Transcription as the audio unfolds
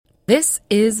This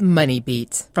is Money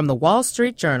Beat from the Wall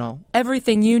Street Journal.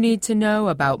 Everything you need to know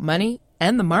about money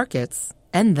and the markets,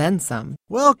 and then some.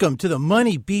 Welcome to the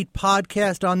Money Beat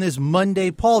podcast on this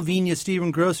Monday. Paul Vigna,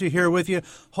 Stephen Grocer here with you.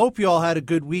 Hope you all had a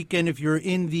good weekend. If you're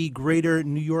in the greater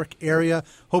New York area,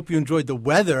 hope you enjoyed the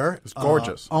weather. It's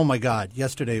gorgeous. Oh, my God.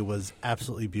 Yesterday was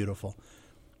absolutely beautiful.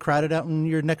 Crowded out in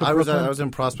your neck of Brooklyn? I was in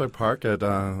Prospect Park at the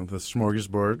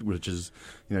Smorgasbord, which is,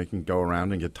 you can go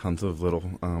around and get tons of little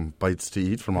bites to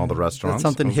eat from all the restaurants.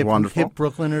 That's something hip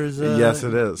Brooklyners. Yes,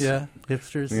 it is. Yeah,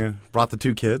 hipsters. Yeah, brought the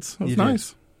two kids. It was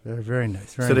nice. Very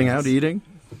nice. Sitting out, eating.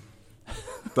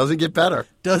 Doesn't get better.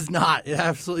 Does not. It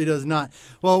absolutely does not.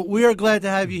 Well, we are glad to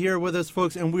have you here with us,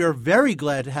 folks, and we are very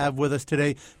glad to have with us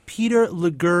today Peter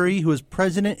Liguori, who is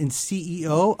president and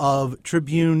CEO of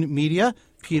Tribune Media.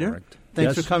 Peter, correct.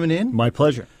 Thanks for coming in. My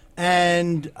pleasure.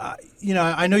 And,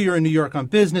 I know you're in New York on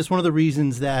business. One of the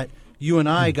reasons that you and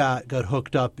I got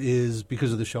hooked up is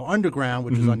because of the show Underground,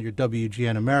 which is on your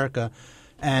WGN America.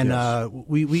 And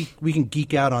we can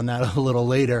geek out on that a little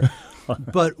later.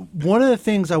 But one of the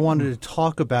things I wanted to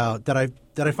talk about that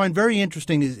I find very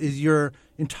interesting is your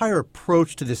entire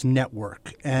approach to this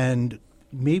network. And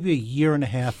maybe a year and a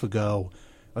half ago,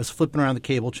 I was flipping around the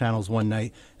cable channels one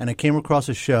night, and I came across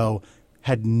a show,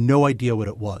 had no idea what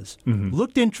it was.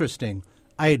 Looked interesting.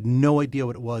 I had no idea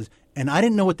what it was. And I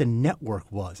didn't know what the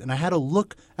network was. And I had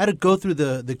to go through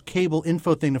the cable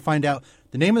info thing to find out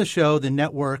the name of the show, the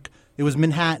network. It was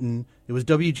Manhattan. It was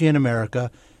WGN America.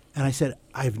 And I said,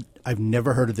 I've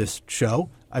never heard of this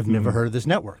show. I've never heard of this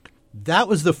network. That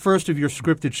was the first of your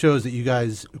scripted shows that you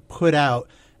guys put out.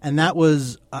 And that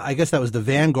was, I guess that was the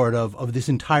vanguard of this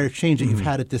entire change that you've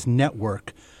had at this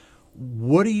network.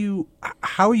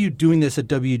 How are you doing this at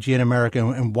WGN America,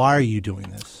 and why are you doing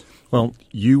this? Well,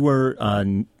 you were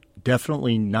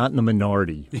definitely not in the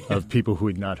minority of people who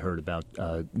had not heard about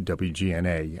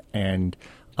WGNA. And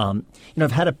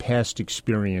I've had a past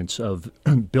experience of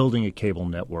building a cable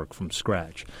network from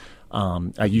scratch.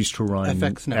 I used to run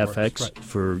FX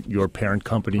for your parent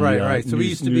company. Right. So we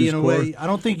used to be, in a way, I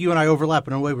don't think you and I overlap,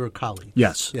 but in a way we were colleagues.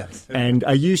 Yes. And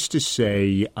I used to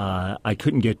say I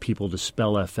couldn't get people to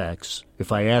spell FX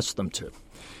if I asked them to.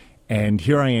 And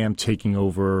here I am taking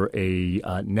over a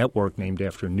network named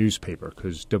after a newspaper,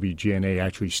 because WGNA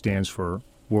actually stands for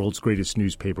World's Greatest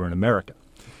Newspaper in America.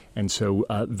 And so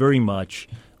very much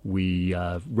we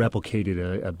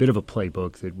replicated a bit of a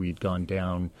playbook that we'd gone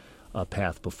down a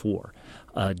path before.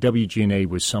 WGNA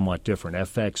was somewhat different.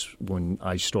 FX, when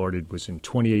I started, was in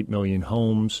 28 million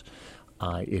homes.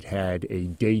 It had a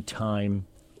daytime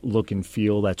look and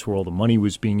feel. That's where all the money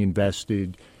was being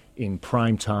invested. In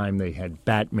prime time, they had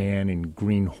Batman and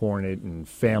Green Hornet and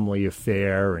Family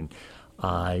Affair. And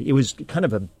it was kind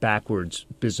of a backwards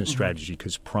business strategy,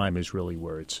 because prime is really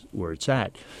where it's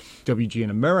at. WGN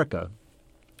America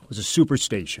was a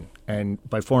superstation, and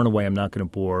by far and away, I'm not going to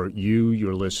bore you,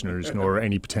 your listeners, nor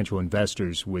any potential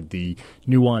investors with the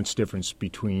nuanced difference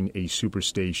between a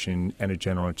superstation and a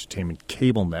general entertainment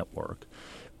cable network.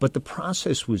 But the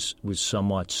process was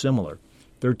somewhat similar.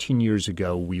 13 years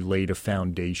ago, we laid a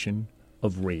foundation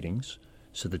of ratings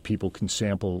so that people can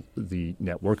sample the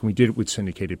network, and we did it with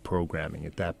syndicated programming.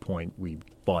 At that point, we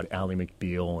bought Ally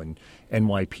McBeal and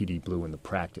NYPD Blue in the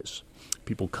practice.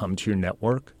 People come to your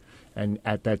network, and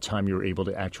at that time, you were able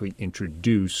to actually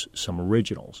introduce some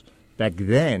originals. Back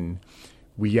then,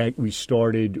 we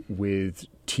started with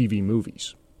TV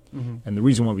movies. And the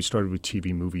reason why we started with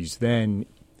TV movies then,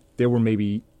 there were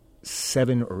maybe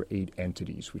 7 or 8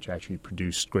 entities which actually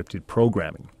produced scripted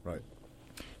programming. Right.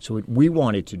 So what we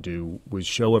wanted to do was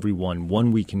show everyone,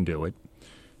 1, we can do it,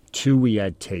 2, we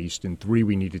had taste, and 3,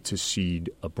 we needed to seed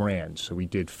a brand. So we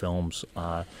did films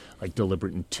like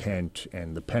Deliberate Intent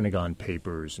and The Pentagon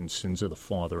Papers and Sins of the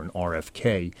Father and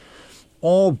RFK,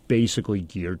 all basically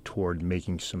geared toward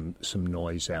making some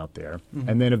noise out there.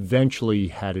 And then eventually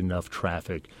had enough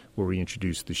traffic where we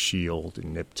introduced The Shield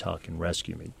and Nip Tuck and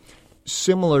Rescue Me.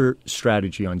 Similar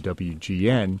strategy on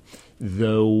WGN,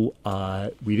 though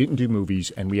we didn't do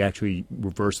movies, and we actually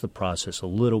reversed the process a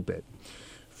little bit.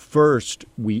 First,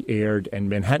 we aired, and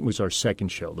Manhattan was our second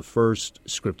show. The first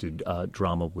scripted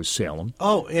drama was Salem.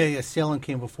 Oh, yeah. Salem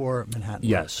came before Manhattan.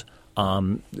 Yes.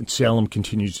 Salem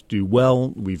continues to do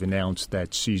well. We've announced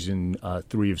that season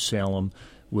 3 of Salem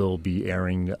will be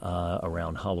airing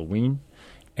around Halloween.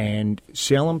 And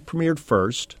Salem premiered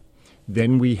first.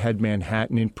 Then we had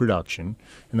Manhattan in production.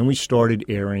 And then we started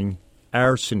airing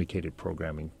our syndicated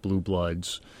programming, Blue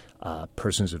Bloods,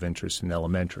 Persons of Interest, and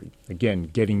Elementary. Again,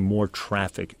 getting more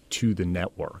traffic to the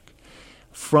network.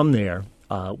 From there,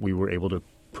 we were able to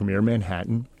premiere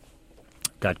Manhattan.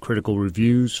 got critical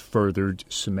reviews,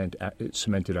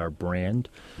 cemented our brand,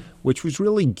 which was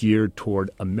really geared toward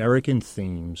American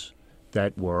themes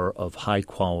that were of high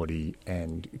quality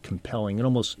and compelling, and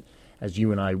almost, as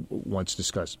you and I once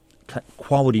discussed,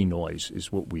 quality noise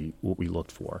is what we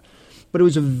looked for. But it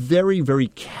was a very, very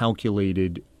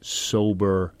calculated,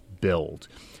 sober build.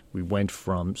 We went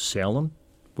from Salem,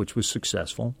 which was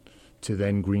successful, to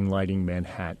then greenlighting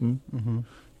Manhattan,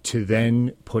 to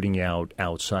then putting out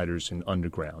Outsiders and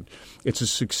Underground. It's a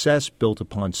success built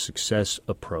upon success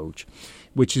approach,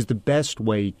 which is the best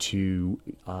way to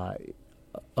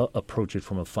approach it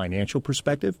from a financial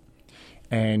perspective.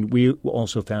 And we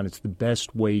also found it's the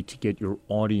best way to get your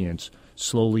audience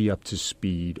slowly up to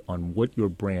speed on what your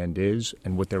brand is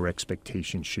and what their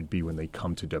expectations should be when they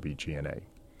come to WGNA.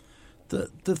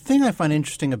 The thing I find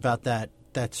interesting about that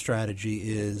strategy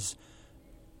is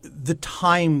the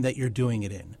time that you're doing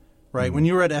it in, right? Mm-hmm. When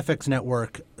you were at FX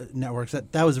networks,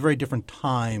 that was a very different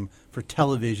time for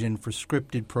television, for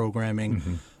scripted programming.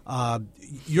 Mm-hmm.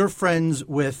 You're friends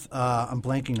with I'm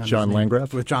blanking on John his name,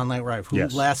 Landgraf? with John Landgraf, who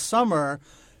yes. last summer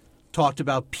talked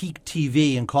about peak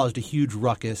TV and caused a huge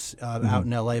ruckus out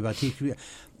in L.A. about peak TV.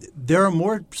 There are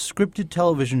more scripted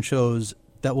television shows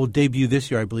that will debut this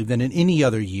year, I believe, than in any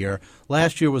other year.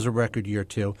 Last year was a record year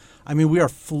too. I mean, we are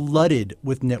flooded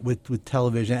with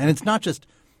television, and it's not just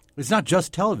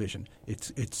television.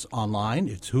 It's online,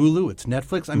 it's Hulu, it's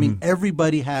Netflix. I mean,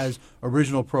 everybody has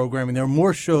original programming. There are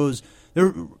more shows.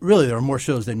 There are more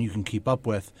shows than you can keep up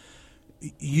with.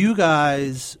 You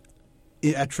guys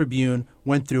at Tribune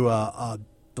went through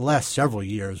the last several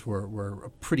years were a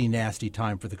pretty nasty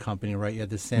time for the company, right? You had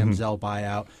the Sam Zell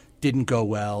buyout, didn't go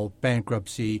well,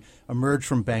 bankruptcy, emerged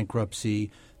from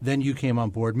bankruptcy. Then you came on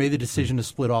board, made the decision to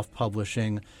split off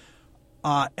publishing.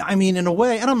 I mean, in a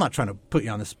way, and I'm not trying to put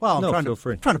you on the spot. I'm trying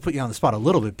to put you on the spot a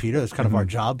little bit, Peter. That's kind of our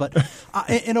job. But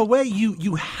in a way,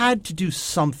 you had to do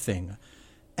something.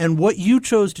 And what you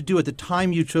chose to do at the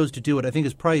time you chose to do it, I think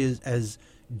is probably as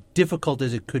difficult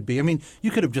as it could be. I mean, you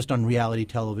could have just done reality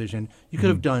television. You could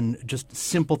have done just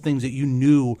simple things that you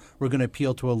knew were going to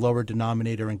appeal to a lower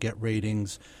denominator and get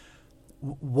ratings.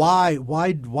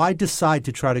 Why decide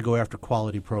to try to go after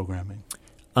quality programming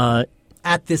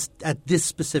at this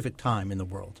specific time in the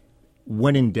world?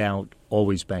 When in doubt,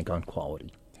 always bank on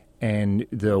quality. And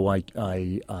though I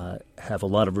have a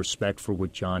lot of respect for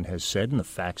what John has said, and the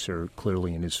facts are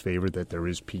clearly in his favor that there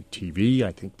is peak TV.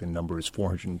 I think the number is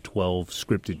 412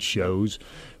 scripted shows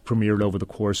premiered over the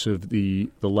course of the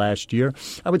last year.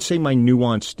 I would say my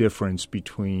nuanced difference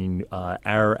between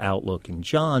our outlook and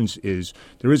John's is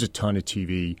there is a ton of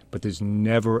TV, but there's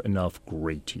never enough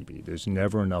great TV. There's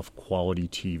never enough quality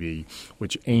TV,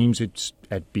 which aims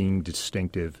at being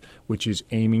distinctive, which is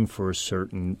aiming for a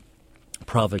certain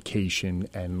provocation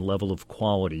and level of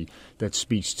quality that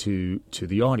speaks to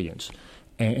the audience.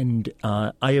 And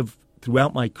I have,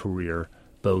 throughout my career,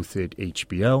 both at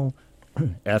HBO,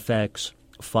 FX,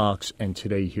 Fox, and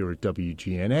today here at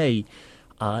WGNA,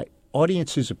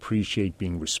 audiences appreciate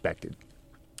being respected.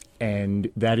 And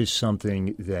that is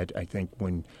something that I think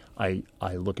when I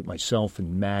look at myself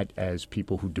and Matt as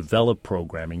people who develop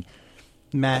programming,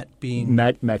 Matt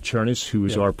Chernis, who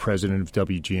is our president of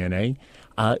WGNA,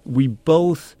 we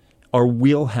both, our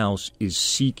wheelhouse is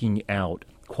seeking out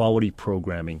quality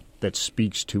programming that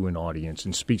speaks to an audience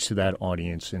and speaks to that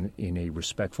audience in a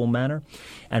respectful manner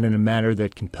and in a manner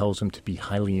that compels them to be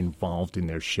highly involved in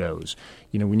their shows.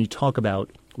 You know, when you talk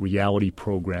about reality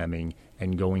programming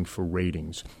and going for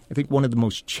ratings, I think one of the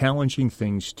most challenging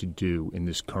things to do in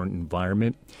this current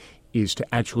environment is to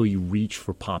actually reach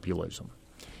for populism.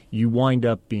 You wind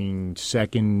up being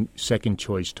second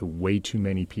choice to way too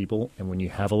many people. And when you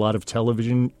have a lot of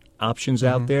television options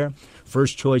out there,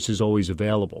 first choice is always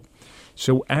available.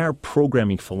 So our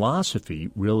programming philosophy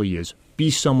really is be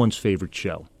someone's favorite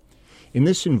show. In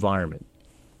this environment,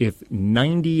 if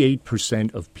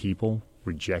 98% of people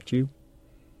reject you,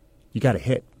 you got a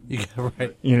hit. Yeah,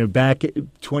 right. You know, back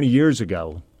 20 years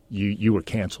ago, you were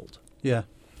canceled. Yeah.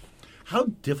 How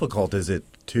difficult is it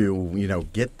to,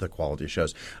 get the quality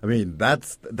shows? I mean, that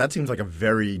seems like a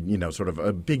very, sort of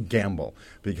a big gamble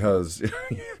because,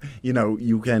 there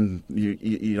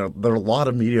are a lot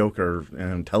of mediocre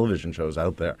television shows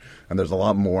out there, and there's a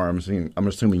lot more. I'm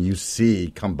assuming you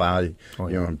see come by,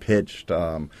 and pitched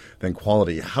than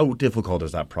quality. How difficult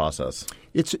is that process?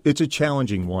 It's a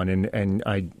challenging one, and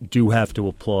I do have to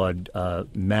applaud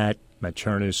Matt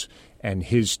Chernis and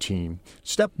his team.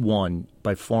 Step one,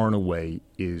 by far and away,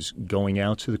 is going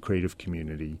out to the creative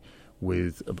community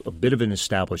with a bit of an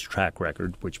established track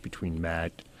record, which between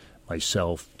Matt,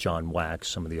 myself, John Wax,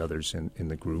 some of the others in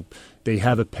the group, they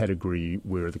have a pedigree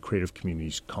where the creative community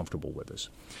is comfortable with us.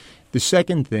 The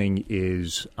second thing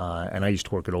is, and I used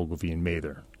to work at Ogilvy and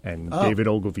Mather, and David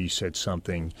Ogilvy said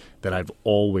something that I've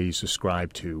always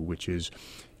ascribed to, which is,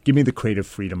 give me the creative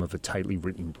freedom of a tightly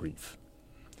written brief.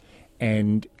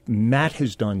 And Matt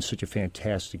has done such a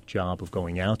fantastic job of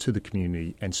going out to the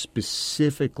community and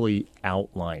specifically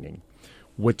outlining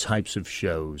what types of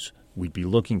shows we'd be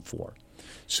looking for.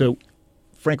 So,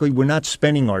 frankly, we're not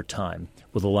spending our time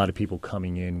with a lot of people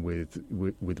coming in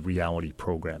with reality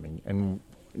programming and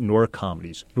nor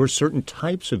comedies, nor certain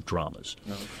types of dramas.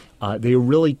 No. They are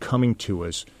really coming to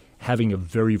us having a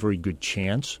very, very good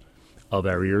chance of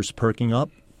our ears perking up.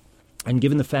 And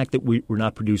given the fact that we're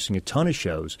not producing a ton of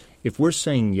shows, if we're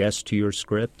saying yes to your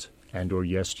script and or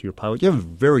yes to your pilot, you have a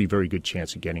very, very good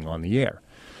chance of getting on the air.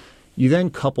 You then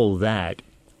couple that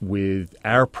with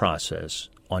our process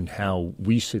on how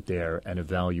we sit there and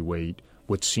evaluate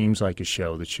what seems like a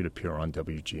show that should appear on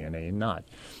WGNA and not.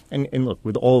 And look,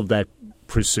 with all of that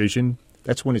precision,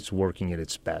 that's when it's working at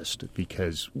its best,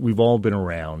 because we've all been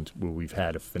around where we've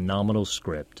had a phenomenal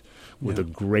script with a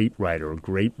great writer, a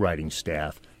great writing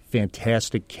staff,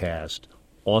 fantastic cast,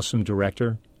 awesome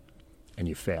director, and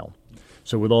you fail.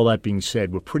 So with all that being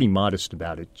said, we're pretty modest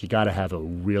about it. You got to have a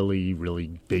really,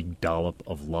 really big dollop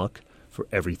of luck for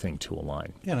everything to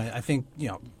align. Yeah, and I think,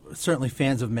 certainly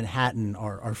fans of Manhattan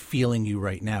are feeling you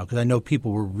right now, because I know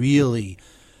people really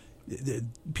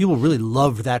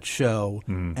loved that show,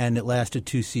 and it lasted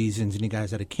 2 seasons, and you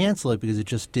guys had to cancel it because it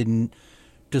just didn't.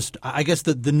 I guess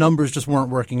the numbers just weren't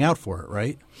working out for it,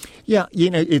 right? Yeah,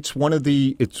 it's one of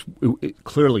it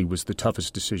clearly was the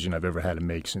toughest decision I've ever had to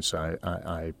make since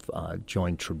I've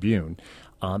joined Tribune.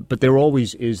 But there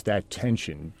always is that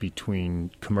tension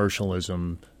between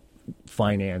commercialism,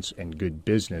 finance, and good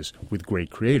business with great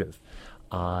creative.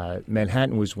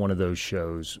 Manhattan was one of those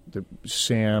shows that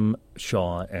Sam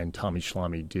Shaw and Tommy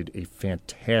Schlamme did a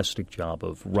fantastic job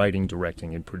of writing,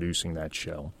 directing, and producing that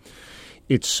show.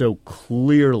 It so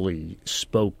clearly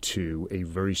spoke to a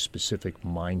very specific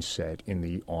mindset in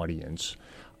the audience,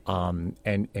 and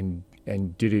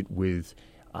did it with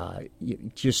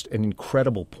just an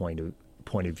incredible point of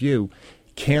view.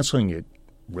 Canceling it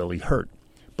really hurt,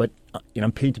 but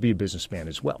I'm paid to be a businessman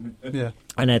as well. Yeah.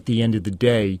 And at the end of the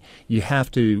day, you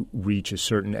have to reach a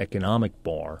certain economic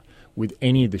bar with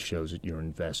any of the shows that you're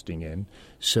investing in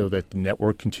so that the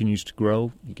network continues to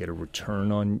grow, you get a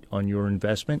return on your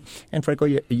investment. And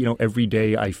frankly, every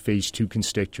day I face 2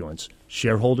 constituents,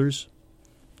 shareholders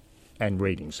and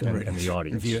ratings and the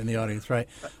audience. And the audience, right.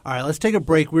 All right, let's take a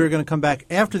break. We're going to come back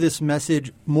after this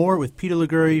message, more with Peter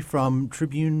Liguori from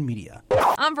Tribune Media.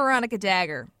 I'm Veronica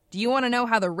Dagger. Do you want to know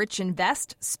how the rich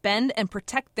invest, spend, and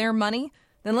protect their money?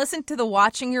 Then listen to the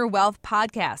Watching Your Wealth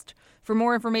podcast. For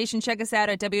more information, check us out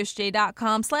at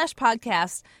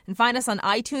WSJ.com/podcasts and find us on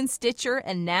iTunes, Stitcher,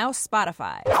 and now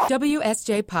Spotify.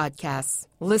 WSJ Podcasts.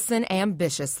 Listen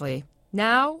ambitiously.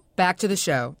 Now, back to the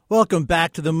show. Welcome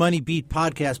back to the Money Beat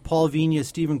podcast. Paul Vigna,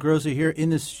 Stephen Grocer here in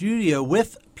the studio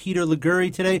with Peter Liguori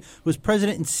today, who is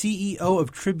president and CEO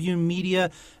of Tribune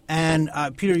Media. And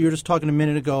Peter, you were just talking a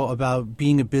minute ago about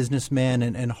being a businessman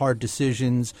and hard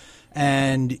decisions.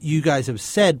 And you guys have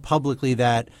said publicly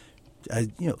that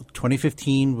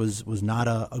 2015 was not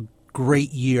a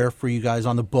great year for you guys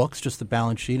on the books, just the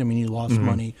balance sheet. I mean, you lost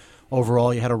money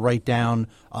overall. You had to write down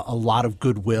a lot of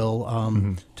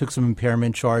goodwill, took some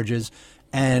impairment charges,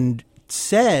 and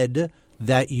said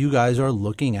that you guys are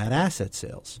looking at asset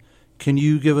sales. Can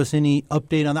you give us any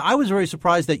update on that? I was very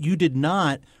surprised that you did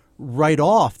not write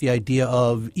off the idea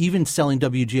of even selling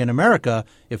WGN America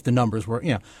if the numbers were,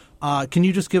 can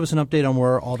you just give us an update on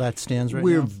where all that stands right now?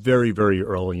 We're very, very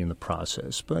early in the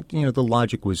process, but the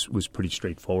logic was pretty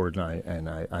straightforward, and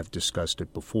I've discussed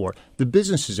it before. The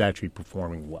business is actually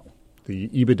performing well. The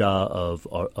EBITDA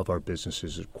of our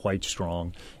businesses is quite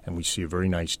strong, and we see a very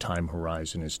nice time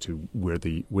horizon as to where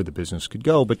the business could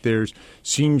go. But there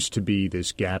seems to be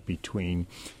this gap between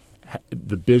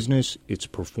the business, its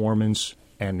performance,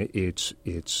 and its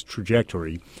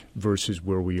trajectory versus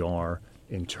where we are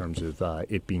in terms of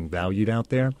it being valued out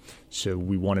there. So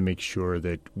we want to make sure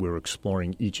that we're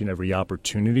exploring each and every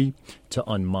opportunity to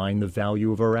unmine the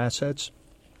value of our assets.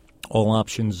 All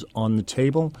options on the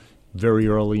table, very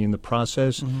early in the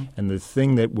process. And the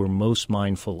thing that we're most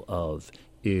mindful of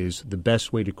is the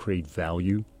best way to create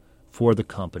value for the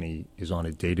company is on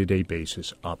a day-to-day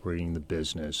basis, operating the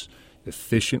business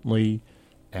efficiently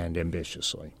and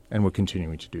ambitiously. And we're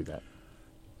continuing to do that.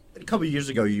 A couple of years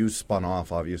ago, you spun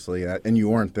off, obviously, and you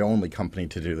weren't the only company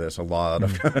to do this. A lot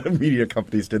of media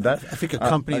companies did that. I think a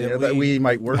company that we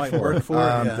might work for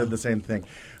yeah. did the same thing.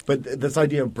 But this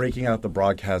idea of breaking out the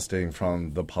broadcasting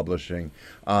from the publishing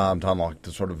to unlock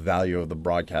the sort of value of the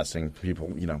broadcasting,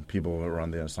 people were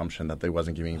on the assumption that they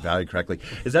wasn't giving value correctly.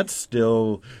 Is that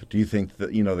still, do you think,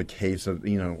 that the case of,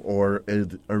 or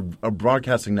are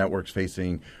broadcasting networks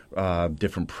facing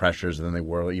different pressures than they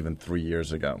were even 3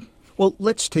 years ago? Well,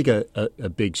 let's take a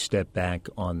big step back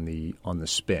on the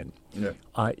spin. Yeah.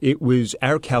 It was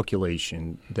our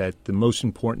calculation that the most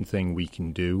important thing we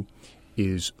can do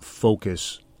is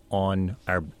focus on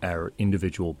our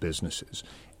individual businesses.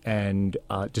 And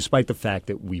despite the fact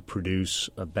that we produce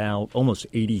about almost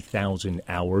 80,000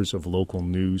 hours of local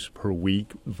news per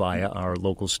week via our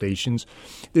local stations,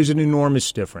 there's an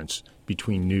enormous difference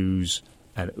between news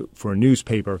for a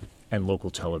newspaper and local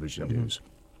television news.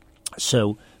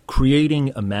 So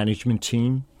creating a management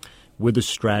team with a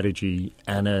strategy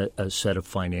and a set of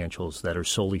financials that are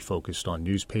solely focused on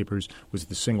newspapers was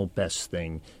the single best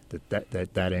thing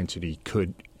that entity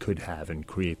could have and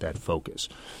create that focus.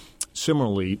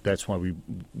 Similarly, that's why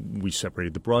we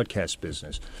separated the broadcast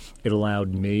business. It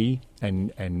allowed me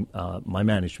and my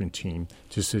management team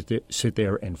to sit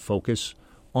there and focus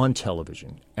on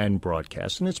television and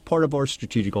broadcast, and it's part of our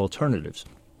strategic alternatives.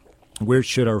 Where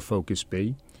should our focus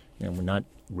be? And we're not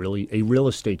really a real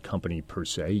estate company per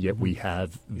se, yet we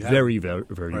have very, very,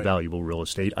 very valuable real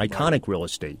estate, iconic real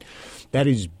estate. That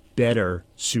is better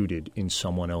suited in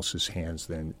someone else's hands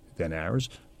than ours.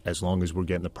 As long as we're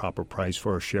getting the proper price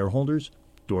for our shareholders,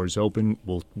 doors open,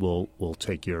 we'll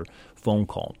take your phone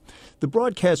call. The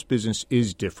broadcast business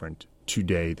is different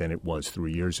today than it was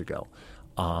 3 years ago.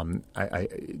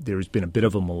 There's been a bit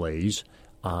of a malaise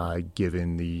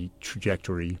given the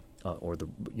trajectory or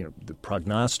the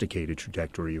prognosticated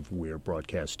trajectory of where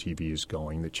broadcast TV is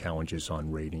going, the challenges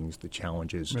on ratings, the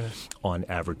challenges on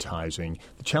advertising,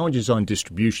 the challenges on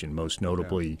distribution, most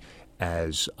notably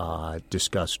as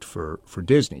discussed for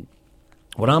Disney.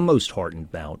 What I'm most heartened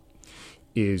about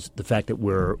is the fact that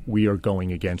we are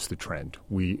going against the trend.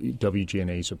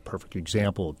 WGNA is a perfect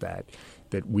example of that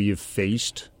we have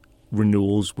faced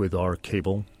renewals with our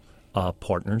cable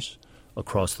partners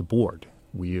across the board.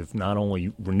 We have not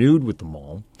only renewed with them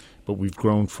all, but we've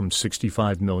grown from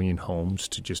 65 million homes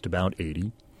to just about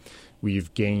 80.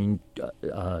 We've gained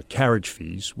carriage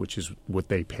fees, which is what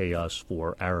they pay us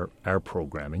for our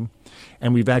programming,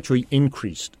 and we've actually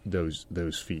increased those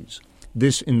fees.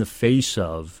 This in the face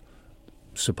of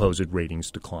supposed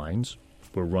ratings declines.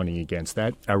 We're running against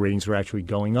that. Our ratings are actually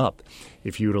going up.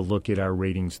 If you were to look at our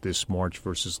ratings this March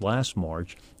versus last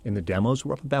March, in the demos,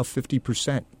 we're up about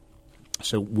 50%.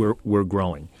 So we're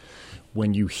growing.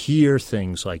 When you hear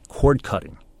things like cord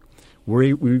cutting,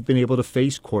 we've been able to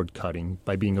face cord cutting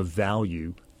by being of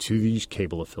value to these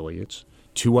cable affiliates,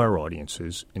 to our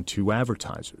audiences, and to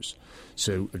advertisers.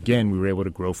 So again, we were able to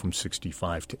grow from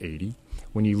 65 to 80.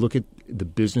 When you look at the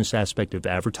business aspect of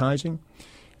advertising,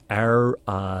 our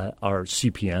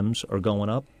CPMs are going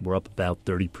up. We're up about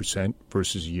 30%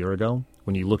 versus a year ago.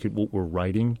 When you look at what we're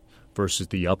writing versus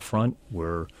the upfront,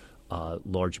 we're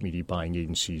large media buying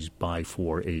agencies buy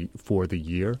for the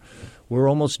year. We're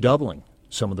almost doubling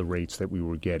some of the rates that we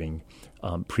were getting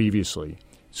previously.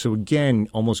 So again,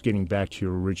 almost getting back to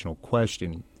your original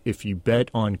question, if you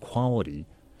bet on quality,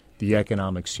 the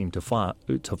economics seem to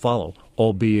follow,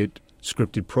 albeit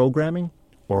scripted programming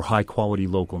or high-quality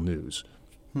local news.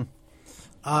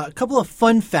 A couple of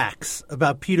fun facts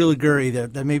about Peter Liguori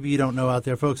that maybe you don't know out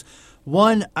there, folks.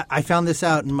 One, I found this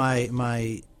out in my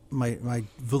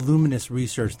voluminous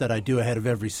research that I do ahead of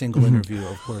every single interview,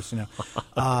 of course.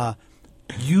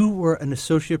 You were an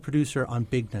associate producer on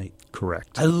Big Night.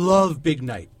 Correct. I love Big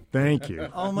Night. Thank you.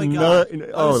 Oh, my God.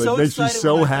 That makes me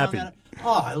so happy.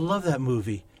 I love that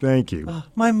movie. Thank you.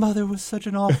 My mother was such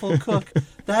an awful cook.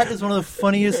 That is one of the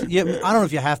funniest. I don't know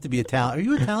if you have to be Italian. Are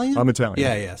you Italian? I'm Italian.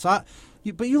 Yeah. So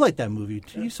but you like that movie.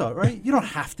 You saw it, right? You don't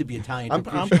have to be Italian to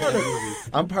appreciate that movie.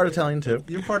 I'm part Italian, too.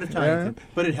 You're part Italian, too.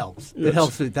 But it helps. Yes. It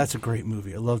helps. That's a great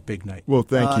movie. I love Big Night. Well,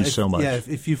 thank you so much. Yeah,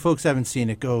 if you folks haven't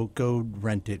seen it, go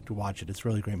rent it, watch it. It's a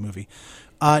really great movie.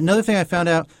 Another thing I found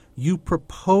out, you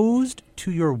proposed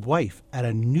to your wife at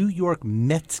a New York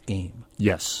Mets game.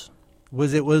 Yes.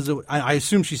 I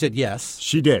assume she said yes.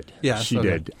 She did. Yeah, she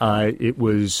did. It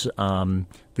was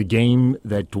the game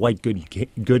that Dwight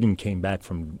Gooden came back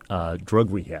from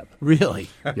drug rehab. Really?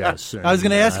 Yes. I was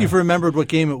going to ask you if you remembered what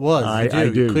game it was. I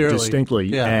do, clearly. distinctly.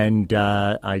 Yeah. And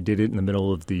I did it in the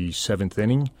middle of the seventh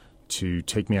inning to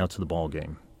take me out to the ball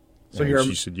game. So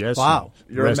she said yes. Wow.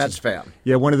 You're a Mets fan.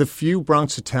 Yeah, one of the few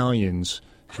Bronx Italians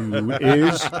who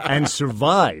is and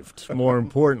survived, more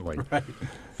importantly. Right.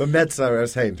 The Mets, I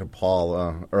was saying to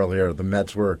Paul earlier, the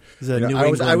Mets were,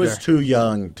 I was too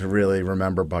young to really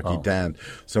remember Bucky Dent.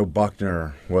 So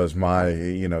Buckner was my,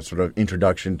 sort of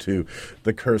introduction to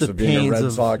the curse of being a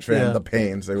Red Sox fan, the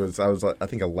pains. I was, I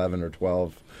think, 11 or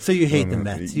 12. So you hate the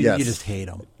Mets. You yes. just hate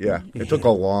them. Yeah. It took a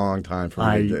long time for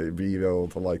me to be able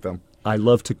to like them. I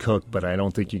love to cook, but I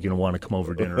don't think you're going to want to come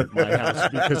over dinner at my house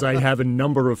because I have a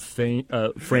number of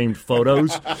framed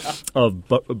photos of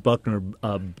Buckner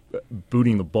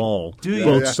booting the ball,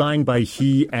 both signed by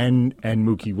he and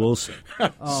Mookie Wilson.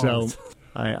 So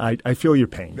I feel your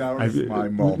pain. That was my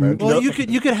moment. Well, you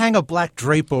could hang a black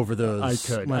drape over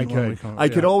those. I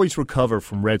could always recover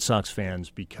from Red Sox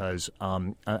fans because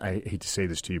I hate to say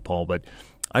this to you, Paul, but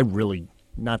I really.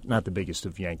 Not the biggest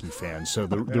of Yankee fans, so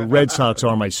the Red Sox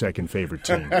are my second favorite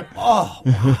team. Oh,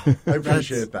 I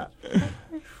appreciate that.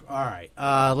 All right,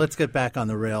 let's get back on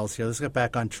the rails here. Let's get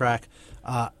back on track.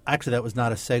 Actually, that was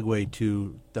not a segue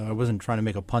to – I wasn't trying to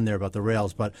make a pun there about the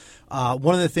rails, but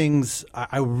one of the things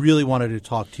I really wanted to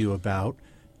talk to you about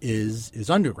is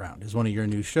Underground, is one of your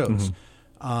new shows.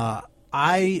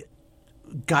 I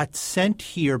got sent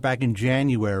here back in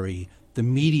January – the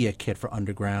media kit for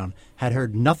Underground, had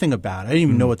heard nothing about it. I didn't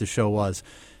even know what the show was.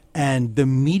 And the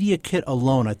media kit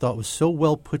alone I thought was so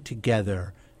well put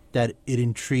together that it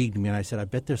intrigued me. And I said, I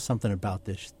bet there's something about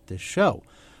this show.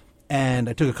 And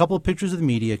I took a couple of pictures of the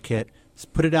media kit,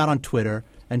 put it out on Twitter,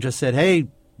 and just said, hey,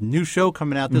 new show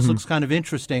coming out. This looks kind of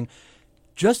interesting.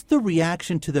 Just the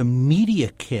reaction to the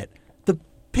media kit, the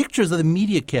pictures of the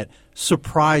media kit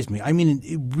surprised me. I mean,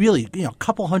 it really, a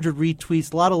couple hundred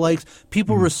retweets, a lot of likes,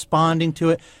 people responding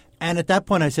to it. And at that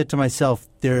point, I said to myself,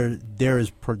 there's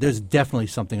definitely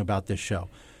something about this show.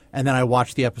 And then I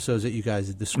watched the episodes that you guys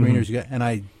did, the screeners, and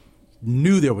I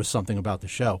knew there was something about the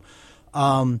show.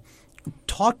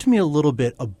 Talk to me a little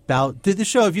bit about the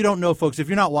show. If you don't know, folks, if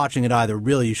you're not watching it either,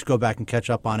 really, you should go back and catch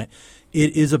up on it.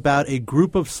 It is about a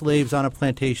group of slaves on a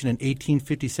plantation in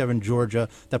 1857 Georgia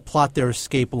that plot their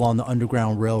escape along the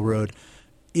Underground Railroad.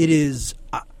 It is,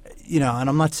 and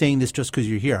I'm not saying this just because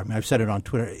you're here. I mean, I've said it on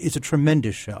Twitter. It's a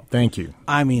tremendous show. Thank you.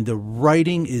 I mean, the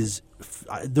writing is,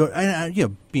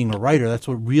 being a writer, that's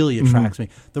what really attracts me.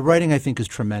 The writing, I think, is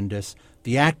tremendous.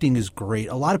 The acting is great.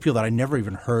 A lot of people that I never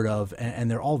even heard of,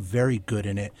 and they're all very good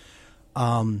in it.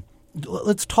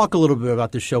 Let's talk a little bit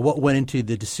about this show. What went into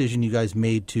the decision you guys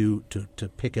made to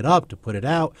pick it up, to put it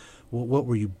out? What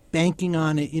were you banking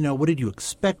on it? What did you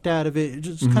expect out of it?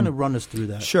 Just kind of run us through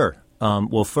that. Sure.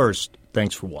 Well, first,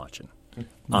 thanks for watching.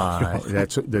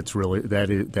 That's really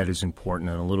that is important,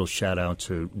 and a little shout out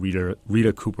to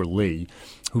Rita Cooper Lee,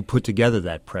 who put together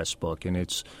that press book, and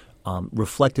it's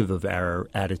reflective of our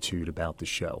attitude about the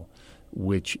show,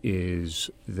 which is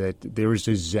that there is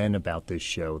a zen about this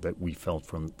show that we felt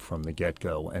from the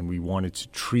get-go, and we wanted to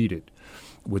treat it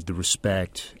with the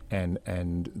respect and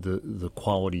the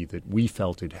quality that we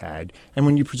felt it had. And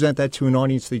when you present that to an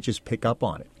audience, they just pick up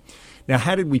on it. Now,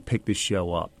 how did we pick this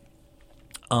show up?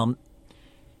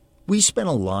 We spent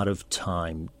a lot of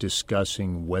time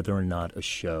discussing whether or not a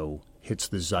show hits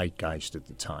the zeitgeist at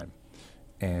the time.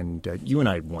 And you and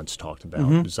I had once talked about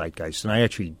zeitgeist, and I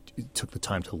actually took the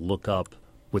time to look up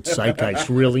what zeitgeist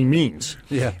really means.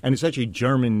 Yeah. And it's actually a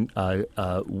German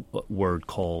word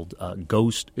called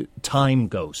time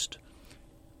ghost.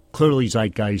 Clearly,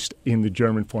 zeitgeist in the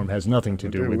German form has nothing to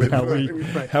do with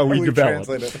how we develop.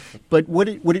 But what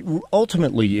it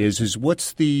ultimately is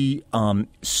what's the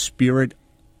spirit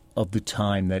of the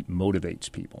time that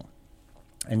motivates people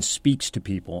and speaks to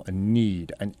people, a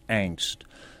need, an angst,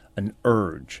 an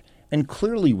urge. And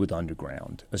clearly with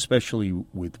Underground, especially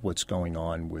with what's going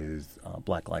on with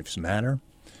Black Lives Matter,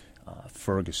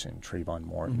 Ferguson, Trayvon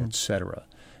Martin, et cetera,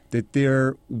 that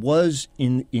there was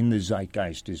in the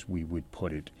zeitgeist, as we would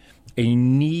put it, a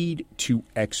need to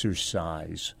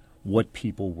exercise what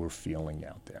people were feeling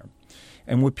out there.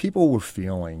 And what people were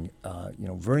feeling,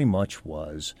 very much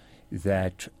was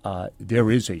that there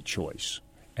is a choice,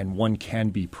 and one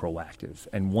can be proactive,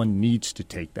 and one needs to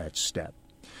take that step.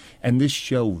 And this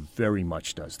show very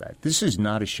much does that. This is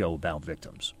not a show about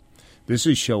victims. This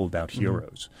is a show about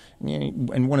heroes.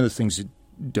 And one of the things that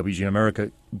WGN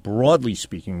America, broadly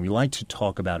speaking, we like to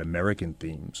talk about American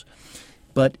themes.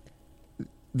 But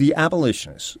the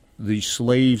abolitionists, the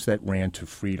slaves that ran to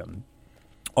freedom,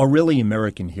 are really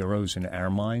American heroes in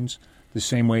our minds, the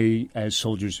same way as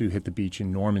soldiers who hit the beach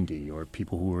in Normandy or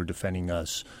people who are defending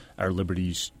us, our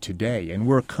liberties today. And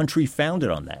we're a country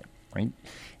founded on that, right?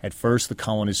 At first, the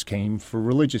colonists came for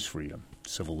religious freedom,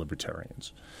 civil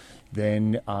libertarians.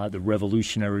 Then the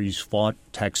revolutionaries fought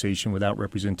taxation without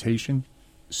representation,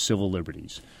 civil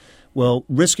liberties. Well,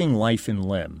 risking life and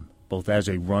limb, both as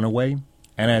a runaway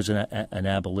and as an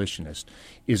abolitionist,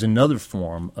 is another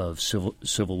form of civil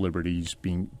liberties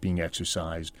being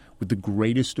exercised with the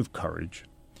greatest of courage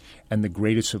and the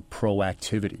greatest of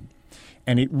proactivity.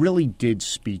 And it really did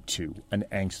speak to an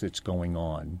angst that's going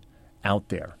on out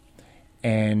there.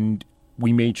 And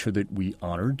we made sure that we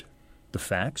honored the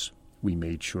facts. We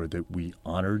made sure that we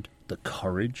honored the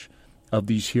courage of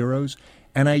these heroes.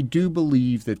 And I do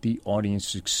believe that the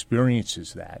audience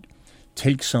experiences that,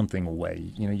 takes something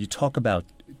away. You know, you talk about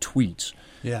tweets.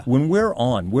 Yeah. When we're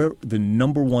the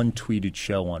number one tweeted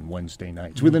show on Wednesday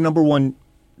nights. Mm-hmm. We're the number one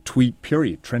tweet,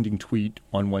 period, trending tweet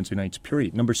on Wednesday nights,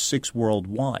 period. Number 6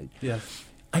 worldwide. Yeah.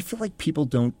 I feel like people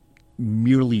don't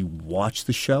merely watch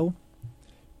the show.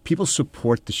 People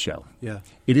support the show. Yeah.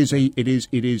 It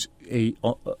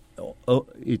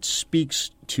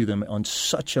speaks to them on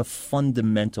such a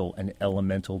fundamental and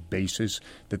elemental basis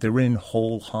that they're in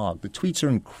whole hog. The tweets are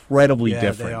incredibly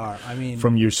different they are. I mean,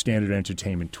 from your standard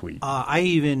entertainment tweet. I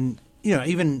even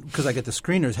because I get the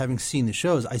screeners, having seen the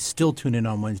shows, I still tune in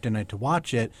on Wednesday night to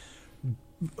watch it.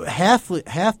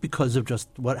 Half because of just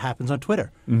what happens on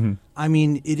Twitter. Mm-hmm. I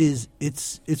mean,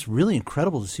 it's really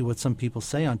incredible to see what some people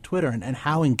say on Twitter and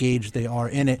how engaged they are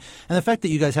in it. And the fact that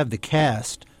you guys have the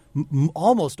cast,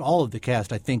 almost all of the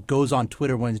cast, I think, goes on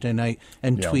Twitter Wednesday night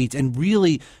and tweets, and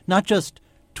really not just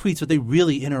tweets, but they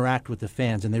really interact with the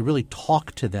fans and they really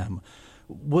talk to them.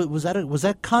 Was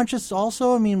that conscious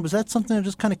also? I mean, was that something that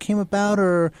just kind of came about,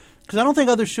 or because I don't think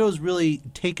other shows really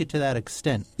take it to that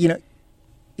extent? You know,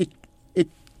 it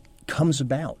comes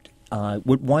about.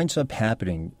 What winds up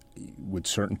happening with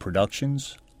certain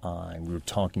productions, and we were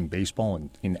talking baseball and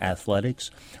in athletics,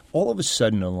 all of a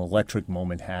sudden an electric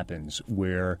moment happens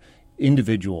where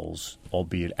individuals,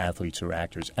 albeit athletes or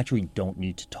actors, actually don't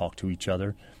need to talk to each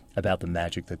other about the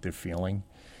magic that they're feeling.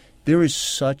 There is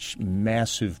such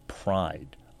massive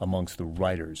pride amongst the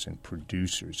writers and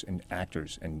producers and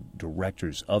actors and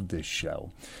directors of this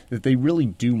show that they really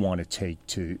do want to take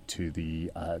to the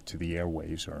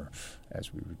airwaves, or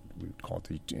as we would call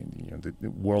it, the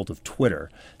world of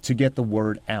Twitter, to get the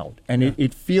word out. And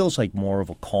it feels like more of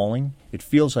a calling. It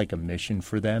feels like a mission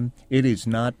for them. It is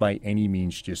not by any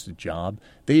means just a job.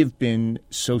 They have been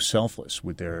so selfless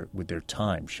with their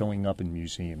time, showing up in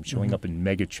museums, showing up in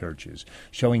mega churches,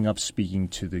 showing up speaking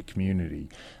to the community.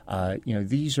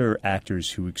 These are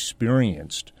actors who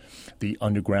experienced the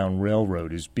Underground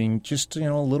Railroad as being just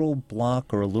a little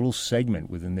block or a little segment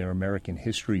within their American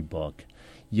history book.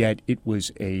 Yet it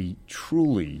was a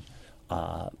truly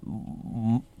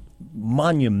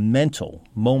monumental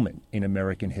moment in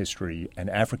American history and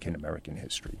African American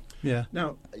history. Yeah.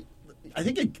 Now, I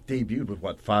think it debuted with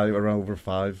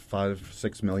over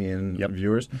 6 million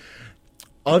viewers.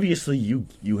 Obviously,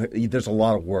 there's a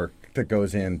lot of work that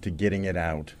goes into getting it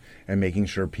out and making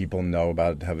sure people know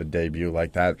about it to have a debut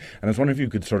like that. And I was wondering if you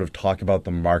could sort of talk about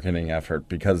the marketing effort,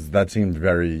 because that seemed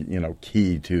very,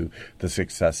 key to the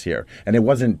success here. And it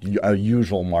wasn't a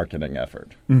usual marketing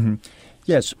effort. Mm-hmm.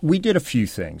 Yes, we did a few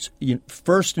things.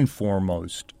 First and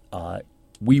foremost,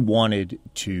 we wanted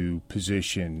to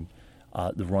position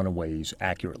the Runaways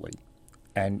accurately.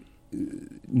 And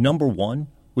number one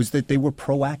was that they were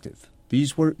proactive.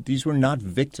 These were not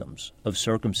victims of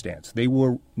circumstance. They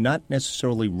were not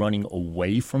necessarily running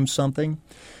away from something,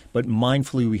 but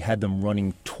mindfully we had them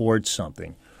running towards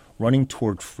something, running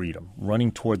toward freedom,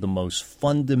 running toward the most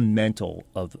fundamental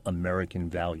of American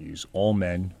values. All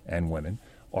men and women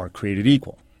are created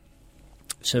equal.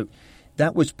 So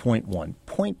that was point one.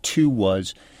 Point two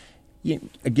was,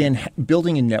 again,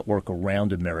 building a network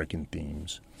around American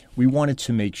themes. We wanted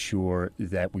to make sure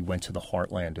that we went to the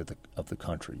heartland of the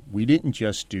country. We didn't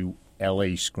just do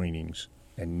L.A. screenings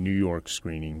and New York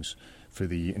screenings for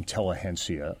the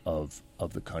intelligentsia of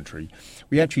the country.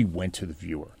 We actually went to the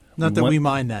viewer. Not that we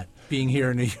mind that, being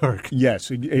here in New York.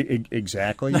 Yes,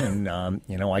 exactly. And,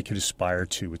 I could aspire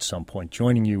to, at some point,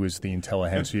 joining you as the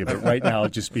intelligentsia, but right now I'll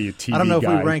just be a TV guy. I don't know if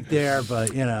we rank there, but,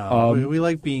 we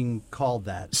like being called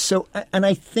that. So, and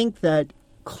I think that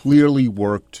clearly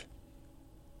worked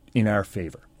in our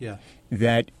favor. Yeah.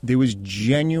 That there was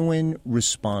genuine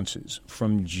responses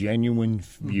from genuine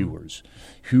viewers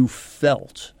who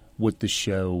felt what the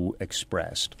show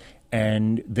expressed.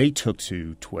 And they took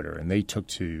to Twitter and they took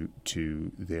to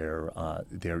their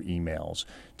emails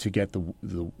to get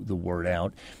the word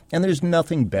out. And there's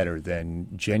nothing better than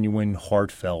genuine,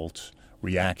 heartfelt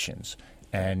reactions.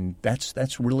 And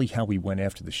that's really how we went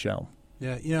after the show.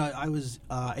 Yeah, I was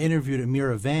interviewed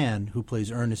Amira Van, who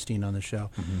plays Ernestine on the show,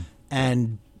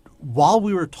 and while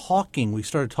we were talking, we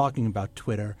started talking about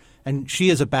Twitter, and she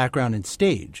has a background in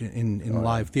stage, in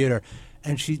live theater,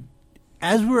 and she,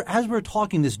 as we're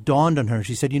talking, this dawned on her.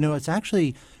 She said, it's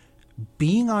actually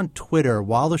being on Twitter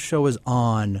while the show is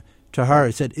on. To her,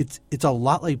 it said it's a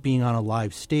lot like being on a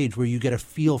live stage where you get a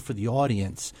feel for the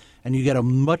audience and you get a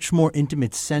much more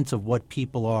intimate sense of what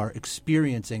people are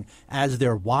experiencing as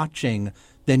they're watching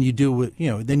than you do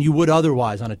than you would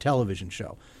otherwise on a television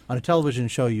show. On a television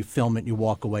show, you film it, you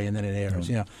walk away, and then it airs.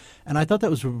 And I thought that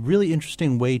was a really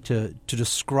interesting way to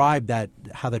describe that,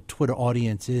 how that Twitter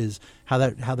audience is, how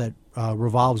that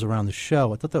revolves around the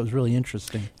show. I thought that was really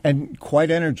interesting and quite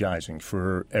energizing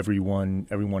for everyone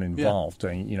involved.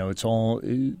 Yeah. It's all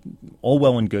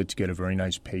well and good to get a very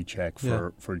nice paycheck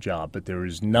for a job, but there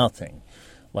is nothing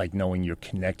like knowing you're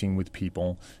connecting with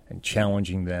people and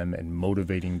challenging them and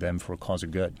motivating them for a cause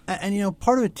of good. And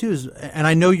part of it too is, and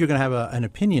I know you're going to have an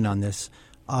opinion on this.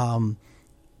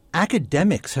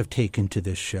 Academics have taken to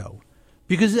this show.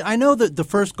 Because I know that the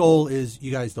first goal is,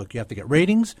 you guys, look, you have to get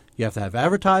ratings, you have to have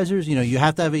advertisers, you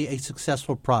have to have a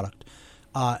successful product.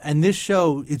 And this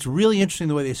show, it's really interesting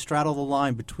the way they straddle the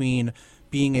line between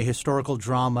being a historical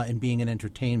drama and being an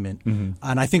entertainment. Mm-hmm.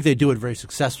 And I think they do it very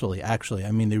successfully, actually.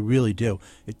 I mean, they really do.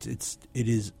 It's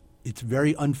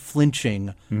very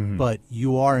unflinching, mm-hmm. but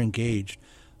you are engaged.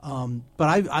 But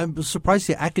I'm surprised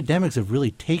the academics have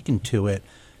really taken to it.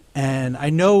 And I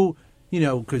know,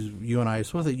 because you and I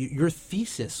spoke, your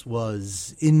thesis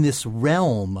was in this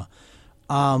realm.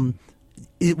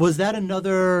 Was that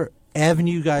another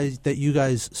avenue, that you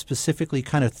guys specifically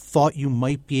kind of thought you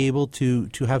might be able to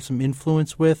have some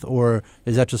influence with, or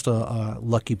is that just a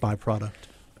lucky byproduct?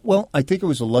 Well, I think it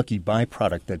was a lucky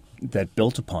byproduct that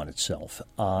built upon itself.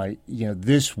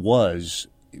 This was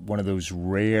one of those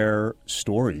rare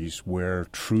stories where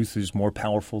truth is more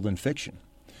powerful than fiction.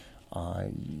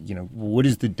 What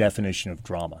is the definition of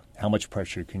drama? How much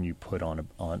pressure can you put on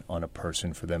a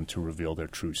person for them to reveal their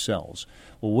true selves?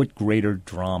 Well, what greater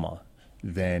drama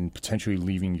than potentially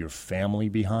leaving your family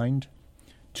behind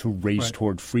to race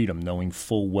toward freedom, knowing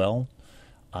full well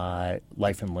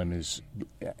life and limb is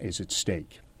at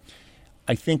stake.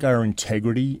 I think our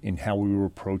integrity in how we were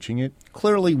approaching it,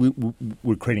 clearly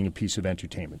we're creating a piece of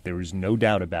entertainment. There is no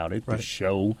doubt about it. Right. The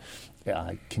show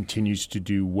continues to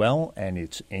do well, and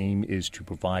its aim is to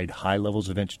provide high levels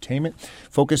of entertainment,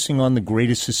 focusing on the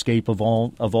greatest escape of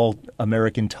all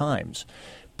American times.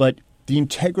 But the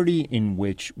integrity in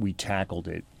which we tackled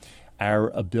it, our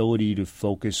ability to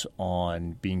focus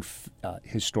on being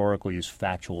historically as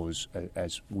factual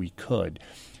as we could,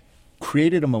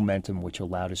 created a momentum which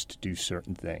allowed us to do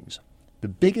certain things. The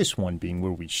biggest one being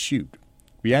where we shoot.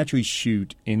 We actually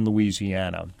shoot in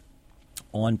Louisiana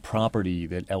on property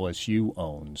that LSU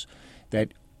owns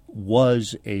that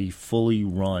was a fully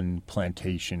run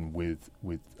plantation with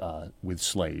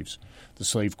slaves. The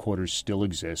slave quarters still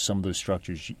exist. Some of those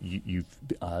structures you've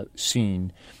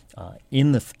seen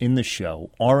in the show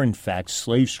are in fact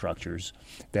slave structures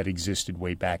that existed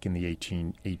way back in the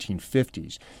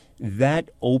 1850s. That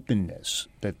openness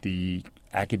that the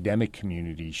academic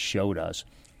community showed us,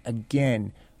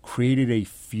 again, created a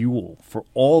fuel for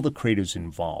all the creatives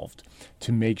involved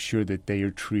to make sure that they are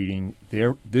treating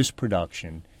this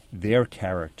production, their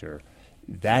character,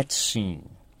 that scene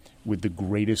with the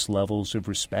greatest levels of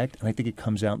respect. And I think it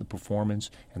comes out in the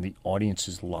performance, and the audience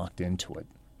is locked into it.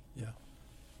 Yeah.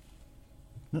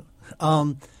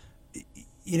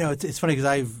 It's funny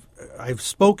because I've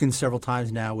spoken several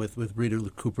times now with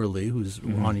Rita Cooper Lee, who's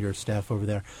mm-hmm. on your staff over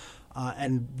there,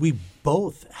 and we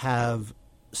both have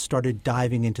started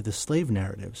diving into the slave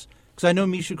narratives. Because I know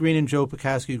Misha Green and Joe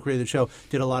Pekaski, who created the show,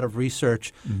 did a lot of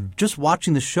research. Mm-hmm. Just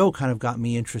watching the show kind of got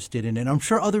me interested in it. And I'm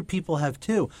sure other people have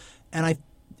too. And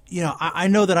I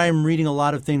know that I am reading a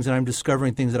lot of things and I'm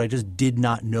discovering things that I just did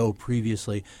not know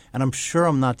previously. And I'm sure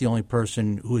I'm not the only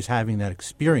person who is having that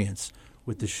experience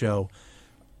with the show.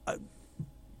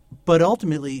 But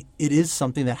ultimately, it is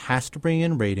something that has to bring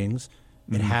in ratings.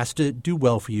 Mm-hmm. It has to do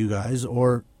well for you guys,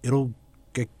 or it'll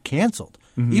get canceled.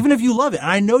 Mm-hmm. Even if you love it. And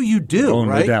I know you do,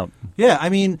 right? No doubt. Yeah, I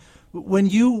mean, when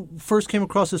you first came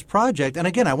across this project, and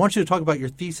again, I want you to talk about your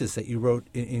thesis that you wrote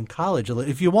in college,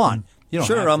 if you want. You don't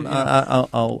sure, have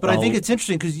to, But I think it's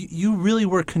interesting because you really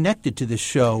were connected to this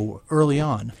show early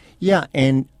on. Yeah,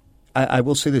 and I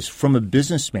will say this. From a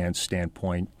businessman's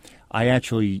standpoint, I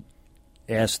actually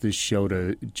asked this show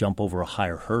to jump over a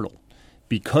higher hurdle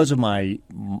because of my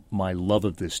love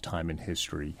of this time in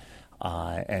history.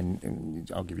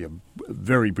 And I'll give you a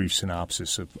very brief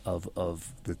synopsis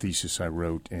of the thesis I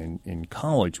wrote in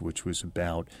college, which was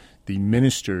about the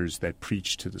ministers that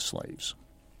preached to the slaves.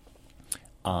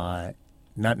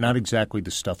 Not exactly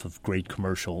the stuff of great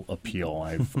commercial appeal,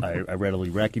 I readily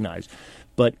recognize.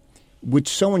 But what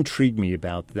so intrigued me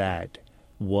about that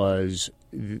was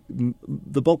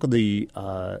the bulk of the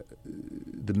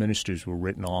ministers were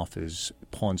written off as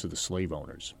pawns of the slave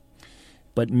owners.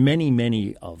 But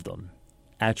many of them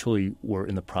actually were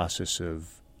in the process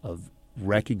of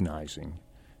recognizing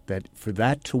that for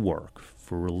that to work,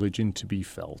 for religion to be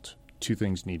felt, two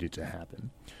things needed to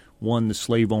happen. One, the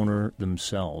slave owner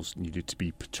themselves needed to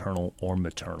be paternal or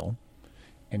maternal.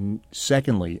 And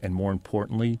secondly, and more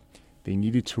importantly, they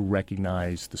needed to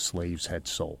recognize the slaves had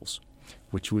souls,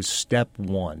 which was step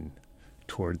one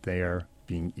toward their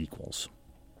being equals.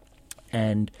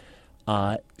 And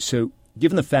so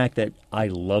given the fact that I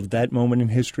loved that moment in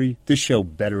history, this show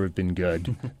better have been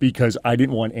good because I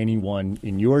didn't want anyone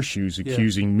in your shoes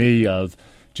accusing me of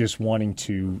just wanting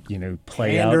to,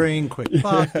 play Pandering, out, quick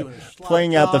buck, doing a slop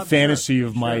playing out the job. fantasy Sure,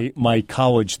 of my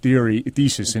college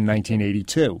thesis in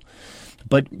 1982.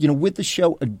 But with the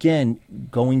show again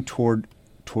going toward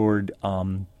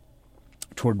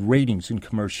ratings and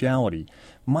commerciality,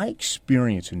 my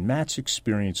experience and Matt's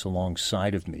experience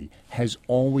alongside of me has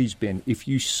always been if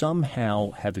you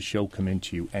somehow have a show come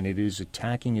into you and it is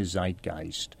attacking a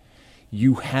zeitgeist,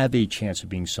 you have a chance of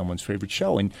being someone's favorite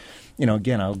show. And,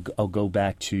 again, I'll go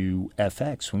back to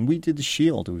FX. When we did The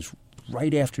Shield, it was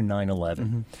right after 9/11.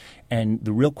 Mm-hmm. And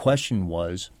the real question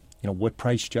was, what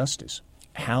price justice?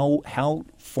 How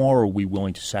far are we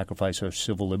willing to sacrifice our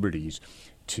civil liberties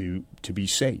to be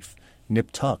safe?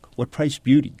 Nip tuck. What price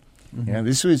beauty? Mm-hmm.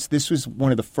 This was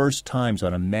one of the first times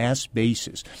on a mass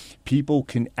basis people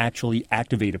can actually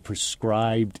activate a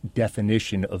prescribed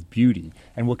definition of beauty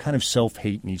and what kind of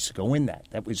self-hate needs to go in that.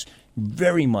 That was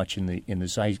very much in the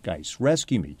zeitgeist.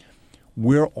 Rescue me.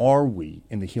 Where are we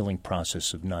in the healing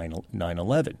process of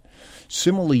 9/11?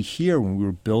 Similarly here, when we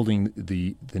were building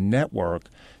the network,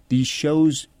 these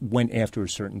shows went after a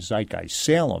certain zeitgeist.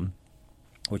 Salem,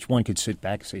 which one could sit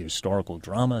back and say historical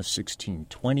drama,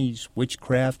 1620s,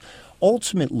 witchcraft.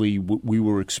 Ultimately, what we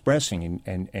were expressing,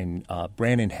 and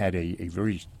Brandon had a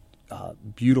very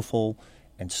beautiful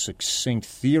and succinct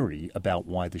theory about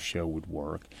why the show would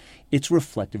work. It's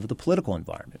reflective of the political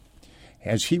environment.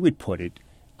 As he would put it,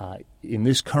 in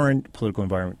this current political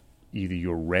environment, either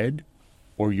you're red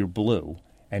or you're blue,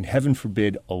 and heaven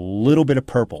forbid a little bit of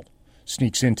purple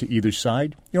sneaks into either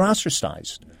side, you're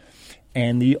ostracized.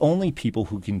 And the only people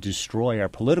who can destroy our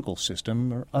political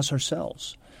system are us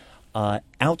ourselves.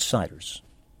 Outsiders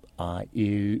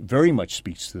very much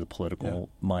speaks to the political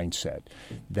mindset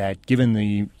that given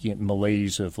the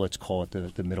malaise of, let's call it,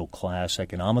 the middle class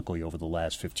economically over the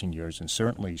last 15 years and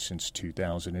certainly since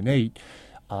 2008,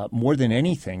 more than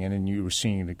anything, and you were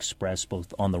seeing it expressed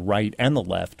both on the right and the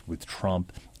left with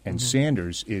Trump and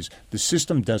Sanders, is the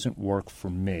system doesn't work for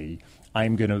me.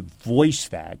 I'm going to voice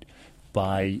that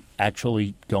by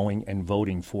actually going and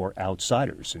voting for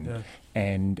outsiders.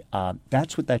 And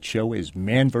that's what that show is,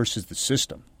 man versus the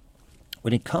system.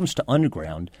 When it comes to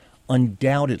Underground,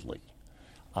 undoubtedly,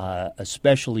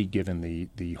 especially given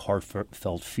the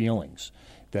heartfelt feelings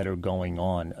that are going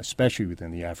on, especially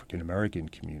within the African-American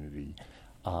community,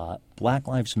 Black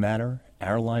Lives Matter,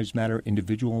 our lives matter,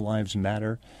 individual lives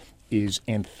matter is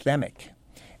anthemic.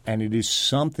 And it is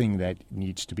something that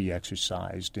needs to be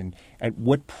exercised. And at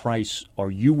what price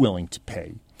are you willing to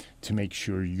pay to make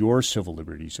sure your civil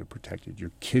liberties are protected,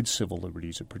 your kids' civil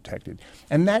liberties are protected?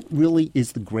 And that really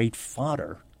is the great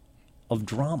fodder of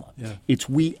drama. Yeah. It's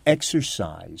we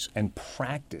exercise and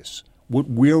practice what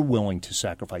we're willing to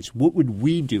sacrifice. What would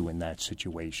we do in that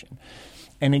situation?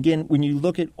 And again, when you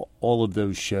look at all of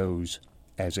those shows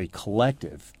as a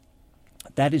collective,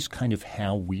 that is kind of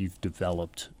how we've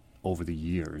developed over the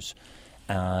years,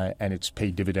 and it's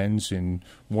paid dividends in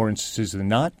more instances than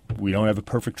not. We don't have a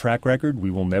perfect track record. We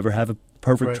will never have a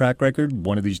perfect track record.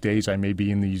 One of these days I may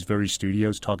be in these very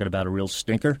studios talking about a real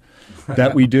stinker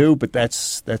that we do, but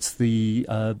that's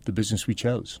the business we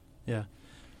chose. Yeah.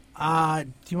 Do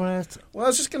you want to ask? Well, I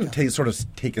was just going to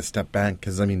take a step back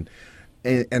because, I mean,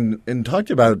 and talked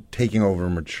about taking over a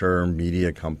mature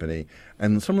media company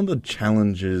and some of the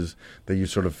challenges that you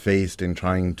sort of faced in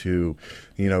trying to,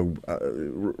 the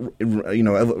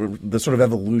sort of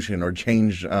evolution or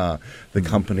change the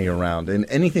company around, and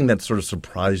anything that sort of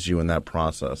surprised you in that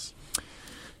process.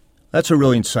 That's a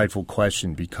really insightful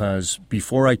question because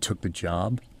before I took the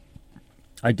job,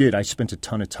 I spent a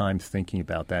ton of time thinking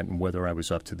about that and whether I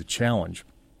was up to the challenge.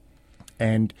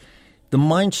 And the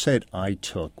mindset I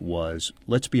took was,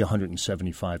 let's be a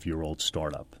 175-year-old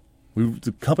startup.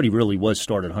 The company really was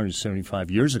started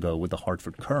 175 years ago with the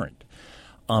Hartford Courant.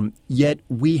 Yet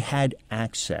we had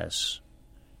access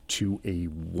to a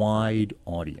wide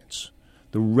audience.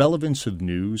 The relevance of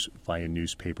news via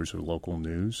newspapers or local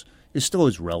news is still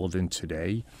as relevant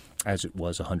today as it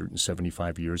was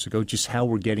 175 years ago. Just how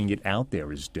we're getting it out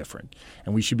there is different.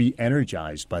 And we should be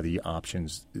energized by the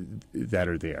options that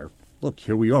are there. Look,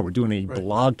 here we are. We're doing a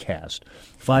blogcast.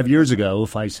 5 years ago,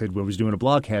 if I said I was doing a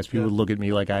blogcast, people would look at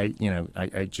me like I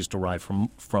just arrived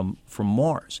from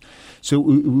Mars. So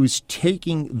it was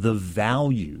taking the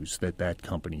values that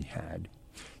company had,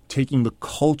 taking the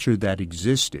culture that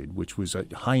existed, which was a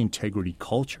high-integrity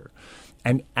culture,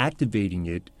 and activating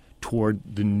it toward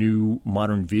the new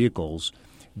modern vehicles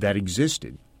that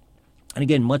existed. And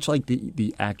again, much like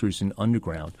the actors in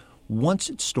Underground, once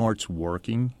it starts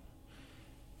working,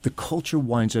 the culture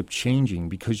winds up changing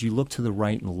because you look to the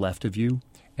right and left of you,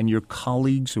 and your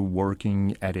colleagues are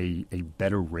working at a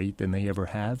better rate than they ever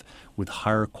have, with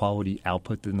higher quality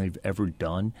output than they've ever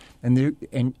done, and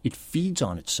it feeds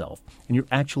on itself. And you're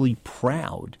actually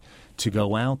proud to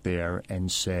go out there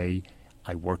and say,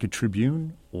 I work at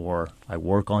Tribune, or I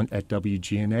work at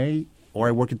WGNA, or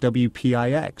I work at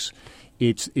WPIX.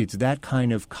 It's that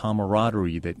kind of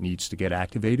camaraderie that needs to get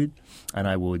activated, and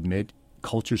I will admit,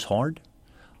 culture's hard.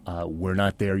 We're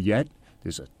not there yet.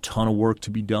 There's a ton of work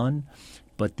to be done.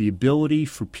 But the ability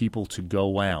for people to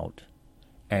go out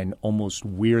and almost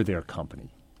wear their company,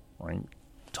 right?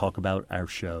 Talk about our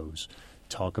shows,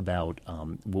 talk about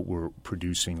what we're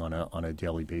producing on a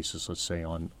daily basis, let's say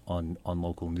on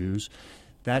local news.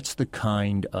 That's the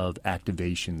kind of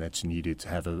activation that's needed to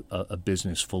have a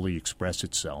business fully express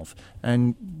itself.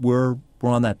 And we're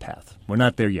on that path. We're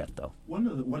not there yet, though. One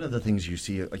of the things you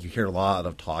see, like you hear a lot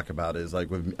of talk about, is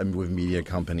like with media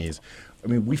companies. I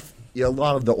mean, a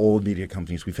lot of the old media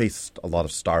companies, we faced a lot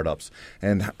of startups.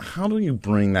 And how do you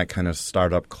bring that kind of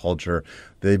startup culture,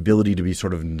 the ability to be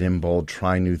sort of nimble,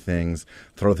 try new things,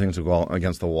 throw things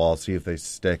against the wall, see if they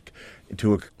stick,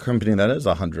 to a company that is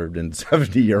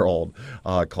 170-year-old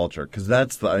culture? Because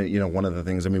that's one of the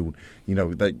things. I mean,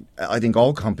 that I think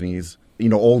all companies,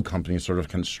 old companies sort of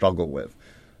can struggle with.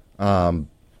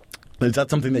 Is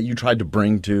that something that you tried to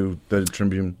bring to the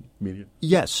Tribune Media?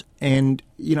 Yes, and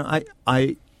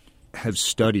I have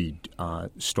studied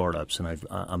startups, and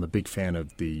I'm a big fan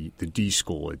of the D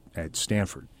School at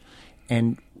Stanford.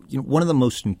 And one of the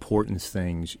most important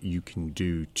things you can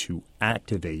do to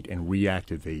activate and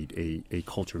reactivate a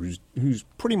culture who's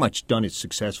pretty much done it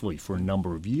successfully for a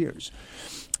number of years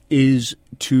is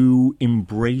to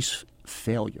embrace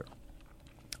failure.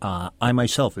 I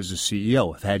myself, as a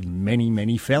CEO, have had many,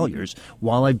 many failures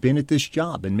while I've been at this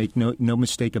job, and make no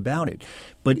mistake about it.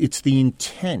 But it's the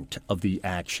intent of the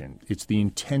action, it's the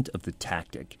intent of the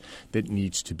tactic that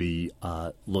needs to be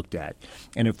looked at.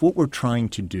 And if what we're trying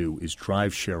to do is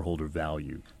drive shareholder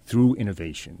value through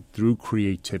innovation, through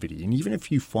creativity, and even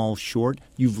if you fall short,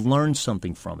 you've learned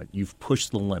something from it. You've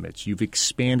pushed the limits. You've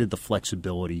expanded the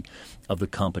flexibility of the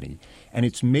company. And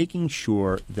it's making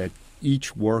sure that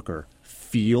each worker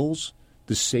feels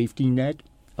the safety net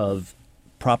of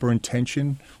proper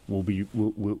intention will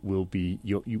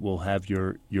have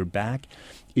your back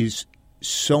is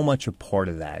so much a part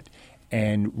of that.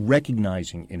 And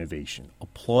recognizing innovation,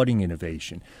 applauding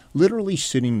innovation, literally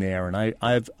sitting there, and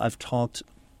I've talked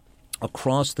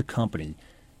across the company.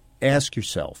 Ask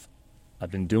yourself,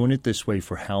 I've been doing it this way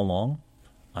for how long?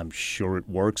 I'm sure it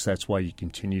works. That's why you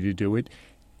continue to do it.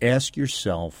 Ask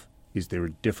yourself, is there a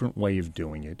different way of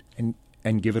doing it?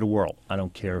 And give it a whirl. I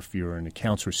don't care if you're in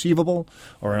accounts receivable,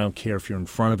 or I don't care if you're in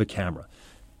front of a camera.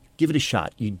 Give it a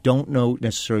shot. You don't know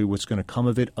necessarily what's going to come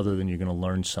of it, other than you're going to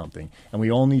learn something. And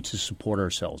we all need to support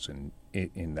ourselves in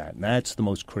that. And that's the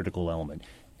most critical element.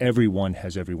 Everyone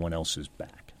has everyone else's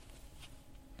back.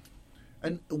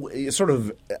 And sort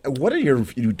of, what are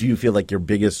do you feel like your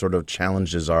biggest sort of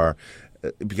challenges are?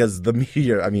 Because the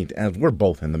media, I mean, and we're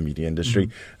both in the media industry.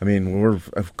 Mm-hmm. I mean, we're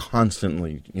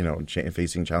constantly,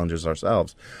 facing challenges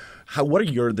ourselves. What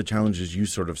are the challenges you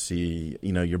sort of see,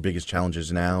 your biggest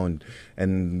challenges now,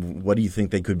 and what do you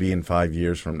think they could be in 5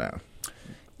 years from now?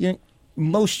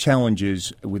 Most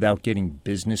challenges, without getting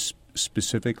business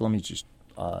specific, let me just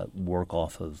work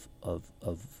off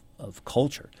of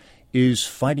culture, is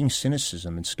fighting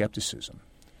cynicism and skepticism.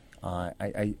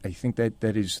 I think that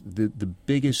is the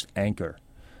biggest anchor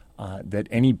that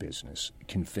any business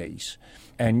can face.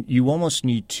 And you almost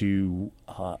need to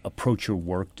approach your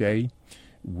workday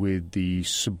with the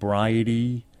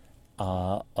sobriety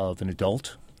of an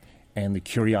adult and the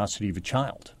curiosity of a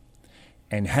child.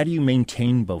 And how do you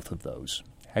maintain both of those?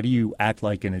 How do you act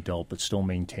like an adult but still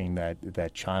maintain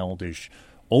that childish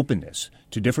openness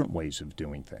to different ways of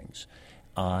doing things?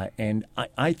 And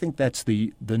I think that's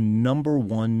the number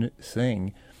one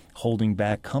thing holding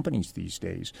back companies these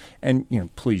days. And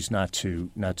please not to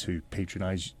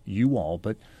patronize you all,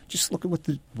 but just look at what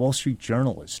the Wall Street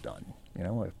Journal has done.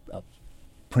 A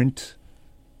print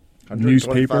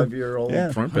newspaper,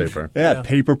 125-year-old front paper. Yeah,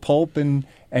 paper pulp and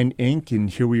ink, and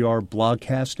here we are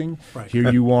broadcasting. Right.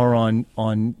 Here you are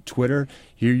on Twitter.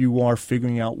 Here you are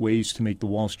figuring out ways to make the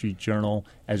Wall Street Journal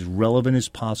as relevant as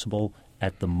possible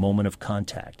at the moment of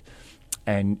contact.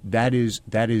 And that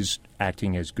is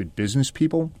acting as good business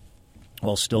people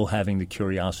while still having the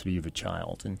curiosity of a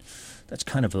child. And that's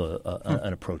kind of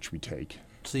an approach we take.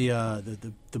 It's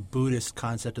the Buddhist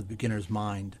concept of the beginner's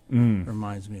mind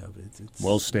reminds me of it. It's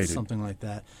well stated. Something like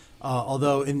that.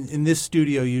 Although in this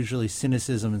studio, usually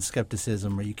cynicism and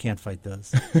skepticism, or you can't fight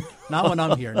those. Not when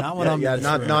I'm here. Not when I'm in this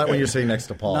room. Not when you're sitting next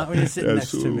to Paul. Not when you're sitting next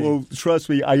to me. Well, trust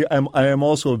me, I am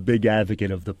also a big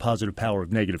advocate of the positive power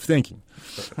of negative thinking.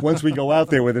 Once we go out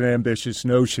there with an ambitious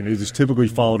notion, it is typically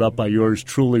followed up by yours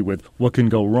truly with what can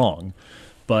go wrong.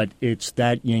 But it's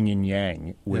that yin and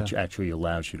yang which actually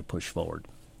allows you to push forward.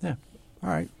 Yeah. All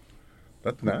right.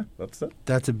 That's it.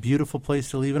 That's a beautiful place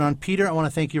to leave it on. Peter, I want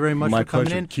to thank you very much My for coming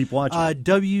pleasure. in. Keep watching.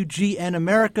 WGN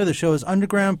America, the show is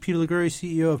Underground. Peter Liguori,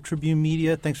 CEO of Tribune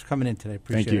Media. Thanks for coming in today.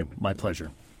 Appreciate it. Thank you. My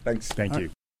pleasure. Thanks. Thank you.